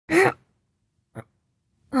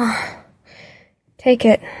Oh, take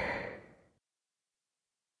it.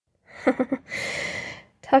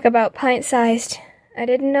 Talk about pint-sized. I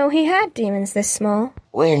didn't know he had demons this small.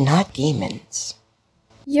 We're not demons.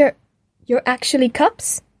 You're actually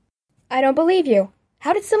cups? I don't believe you.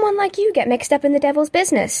 How did someone like you get mixed up in the devil's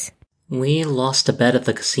business? We lost a bet at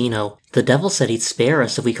the casino. The devil said he'd spare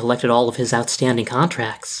us if we collected all of his outstanding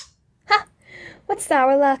contracts. Ha! What's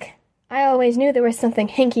sour luck? I always knew there was something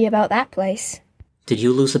hinky about that place. Did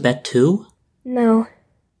you lose a bet too? No.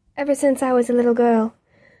 Ever since I was a little girl,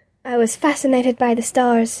 I was fascinated by the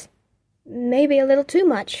stars. Maybe a little too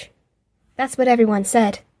much. That's what everyone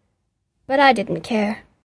said. But I didn't care.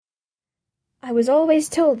 I was always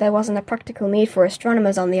told there wasn't a practical need for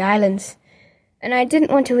astronomers on the islands, and I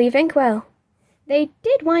didn't want to leave Inkwell. They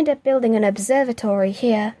did wind up building an observatory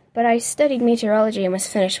here, but I studied meteorology and was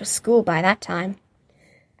finished with school by that time.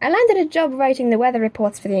 I landed a job writing the weather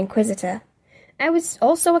reports for the Inquisitor. I was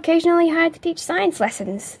also occasionally hired to teach science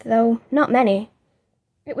lessons, though not many.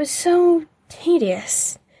 It was so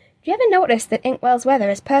tedious. Do you ever notice that Inkwell's weather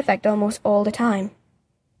is perfect almost all the time?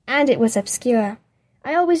 And it was obscure.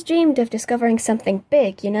 I always dreamed of discovering something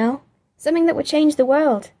big, you know? Something that would change the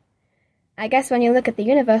world. I guess when you look at the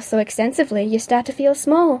universe so extensively, you start to feel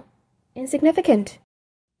small. Insignificant.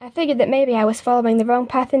 I figured that maybe I was following the wrong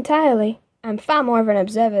path entirely. I'm far more of an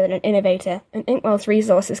observer than an innovator, and Inkwell's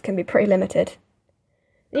resources can be pretty limited.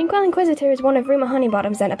 The Inkwell Inquisitor is one of Rumour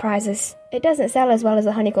Honeybottom's enterprises. It doesn't sell as well as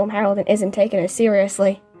the Honeycomb Herald and isn't taken as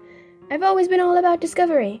seriously. I've always been all about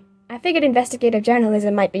discovery. I figured investigative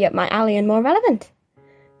journalism might be up my alley and more relevant.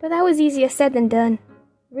 But that was easier said than done.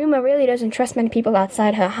 Rumour really doesn't trust many people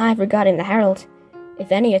outside her hive regarding the Herald,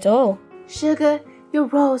 if any at all. Sugar, your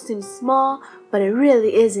role seems small, but it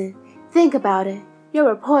really isn't. Think about it. Your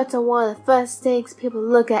reports are one of the first things people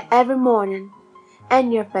look at every morning.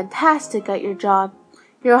 And you're fantastic at your job.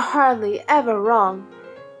 You're hardly ever wrong.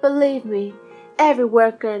 Believe me, every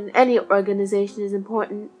worker in any organization is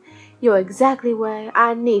important. You're exactly where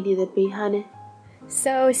I need you to be, honey.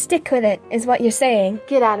 So stick with it, is what you're saying.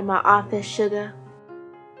 Get out of my office, Sugar.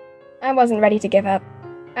 I wasn't ready to give up.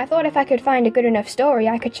 I thought if I could find a good enough story,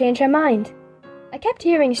 I could change her mind. I kept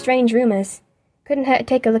hearing strange rumors. Couldn't hurt to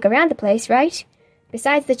take a look around the place, right?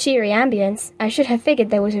 Besides the cheery ambience, I should have figured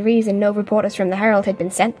there was a reason no reporters from the Herald had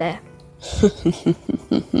been sent there.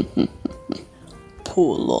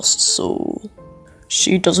 Poor lost soul.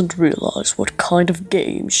 She doesn't realize what kind of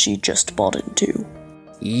game she just bought into.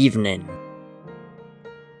 Evening.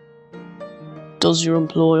 Does your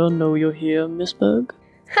employer know you're here, Miss Berg?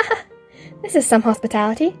 Haha, this is some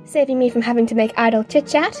hospitality, saving me from having to make idle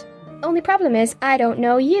chit-chat. Only problem is, I don't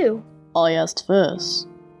know you. I asked first.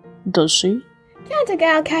 Does she? Can't a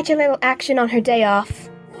gal catch a little action on her day off?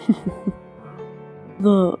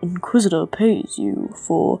 The Inquisitor pays you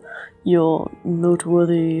for your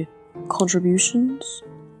noteworthy contributions?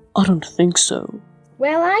 I don't think so.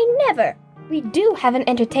 Well, I never. We do have an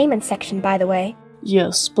entertainment section, by the way.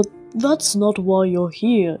 Yes, but that's not why you're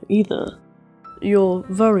here, either. You're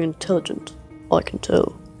very intelligent, I can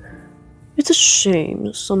tell. It's a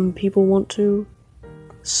shame some people want to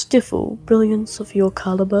stifle brilliance of your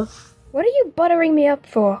caliber. What are you buttering me up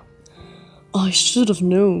for? I should have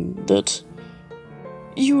known that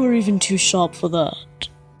you were even too sharp for that.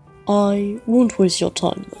 I won't waste your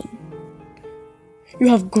time then. You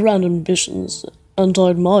have grand ambitions, and I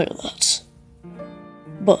admire that.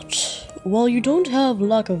 But while you don't have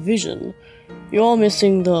lack of vision, you are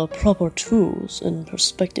missing the proper tools and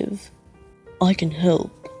perspective. I can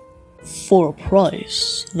help. For a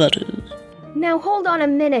price, that is. Now hold on a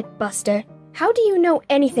minute, Buster. How do you know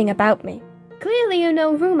anything about me? Clearly you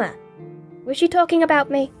know Rumour. Was she talking about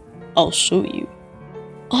me? I'll show you.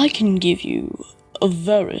 I can give you a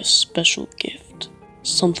very special gift.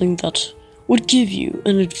 Something that would give you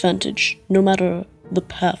an advantage no matter the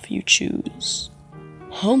path you choose.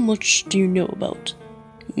 How much do you know about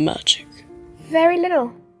magic? Very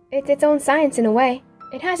little. It's its own science in a way.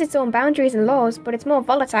 It has its own boundaries and laws, but it's more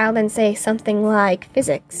volatile than, say, something like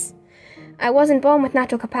physics. I wasn't born with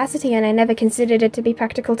natural capacity, and I never considered it to be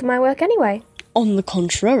practical to my work anyway. On the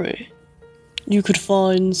contrary, you could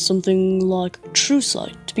find something like true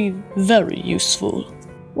sight to be very useful.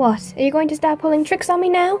 What, are you going to start pulling tricks on me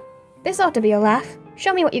now? This ought to be a laugh.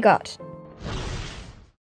 Show me what you got.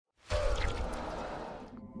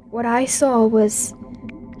 What I saw was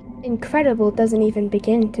incredible, doesn't even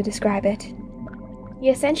begin to describe it. He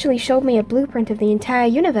essentially showed me a blueprint of the entire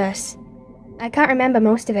universe. I can't remember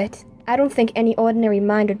most of it. I don't think any ordinary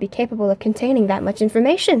mind would be capable of containing that much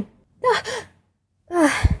information.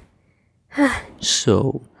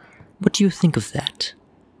 So, what do you think of that?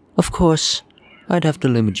 Of course, I'd have to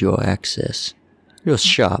limit your access. You're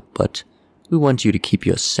sharp, but we want you to keep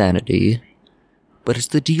your sanity. But it's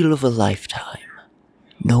the deal of a lifetime.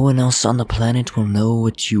 No one else on the planet will know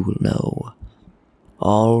what you will know.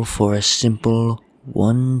 All for a simple,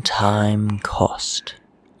 one-time cost.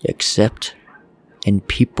 Accept, and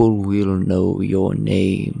people will know your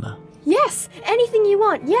name. Yes! Anything you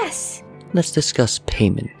want, yes! Let's discuss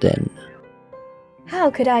payment then. How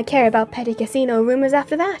could I care about petty casino rumors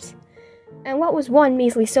after that? And what was one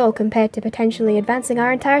measly soul compared to potentially advancing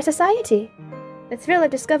our entire society? The thrill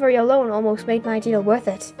of discovery alone almost made my deal worth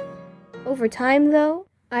it. Over time, though,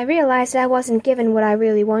 I realized I wasn't given what I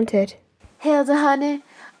really wanted. Hilda, honey,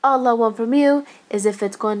 all I want from you is if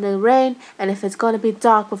it's going to rain and if it's going to be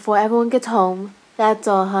dark before everyone gets home. That's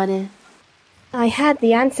all, honey. I had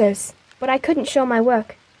the answers, but I couldn't show my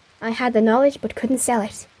work. I had the knowledge but couldn't sell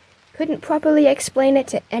it. Couldn't properly explain it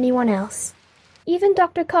to anyone else. Even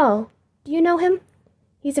Dr. Call. Do you know him?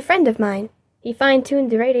 He's a friend of mine. He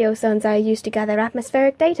fine-tuned the radio zones I used to gather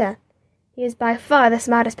atmospheric data. He is by far the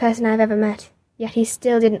smartest person I've ever met, yet he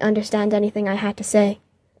still didn't understand anything I had to say.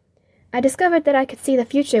 I discovered that I could see the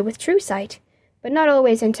future with true sight, but not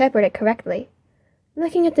always interpret it correctly.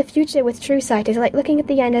 Looking at the future with true sight is like looking at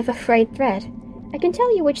the end of a frayed thread. I can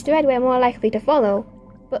tell you which thread we're more likely to follow,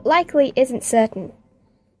 but likely isn't certain.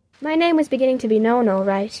 My name was beginning to be known all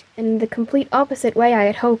right, and in the complete opposite way I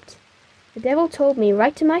had hoped. The devil told me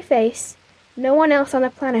right to my face, no one else on the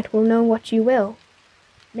planet will know what you will.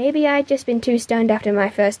 Maybe I'd just been too stunned after my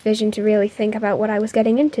first vision to really think about what I was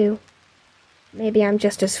getting into. Maybe I'm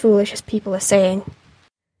just as foolish as people are saying.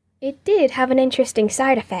 It did have an interesting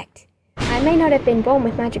side effect. I may not have been born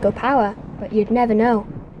with magical power, but you'd never know.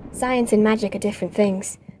 Science and magic are different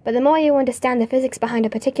things, but the more you understand the physics behind a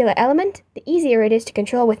particular element, the easier it is to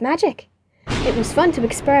control with magic. It was fun to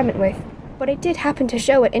experiment with, but it did happen to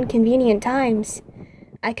show at inconvenient times.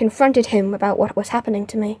 I confronted him about what was happening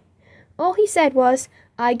to me. All he said was,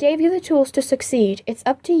 I gave you the tools to succeed, it's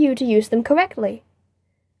up to you to use them correctly.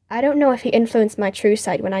 I don't know if he influenced my true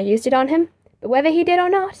sight when I used it on him, but whether he did or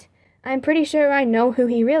not, I'm pretty sure I know who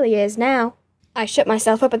he really is now. I shut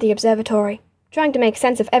myself up at the observatory, trying to make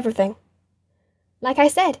sense of everything. Like I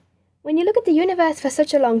said, when you look at the universe for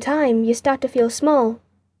such a long time, you start to feel small,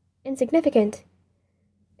 insignificant.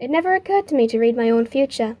 It never occurred to me to read my own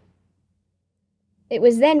future. It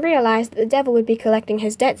was then realized that the devil would be collecting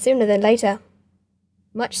his debt sooner than later.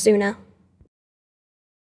 Much sooner.